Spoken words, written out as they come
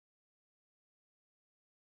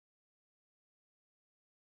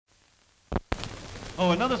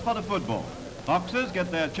Oh, another spot of football. Boxers get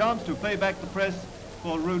their chance to pay back the press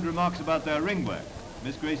for rude remarks about their ring work.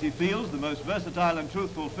 Miss Gracie Fields, the most versatile and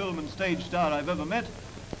truthful film and stage star I've ever met,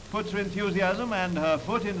 puts her enthusiasm and her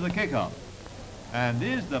foot into the kickoff. And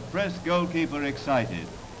is the press goalkeeper excited?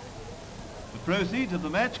 The proceeds of the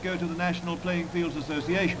match go to the National Playing Fields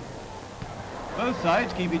Association. Both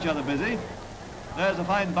sides keep each other busy. There's a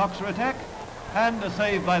fine boxer attack and a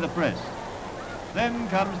save by the press. Then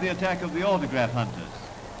comes the attack of the autograph hunters.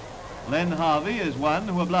 Len Harvey is one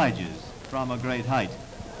who obliges from a great height.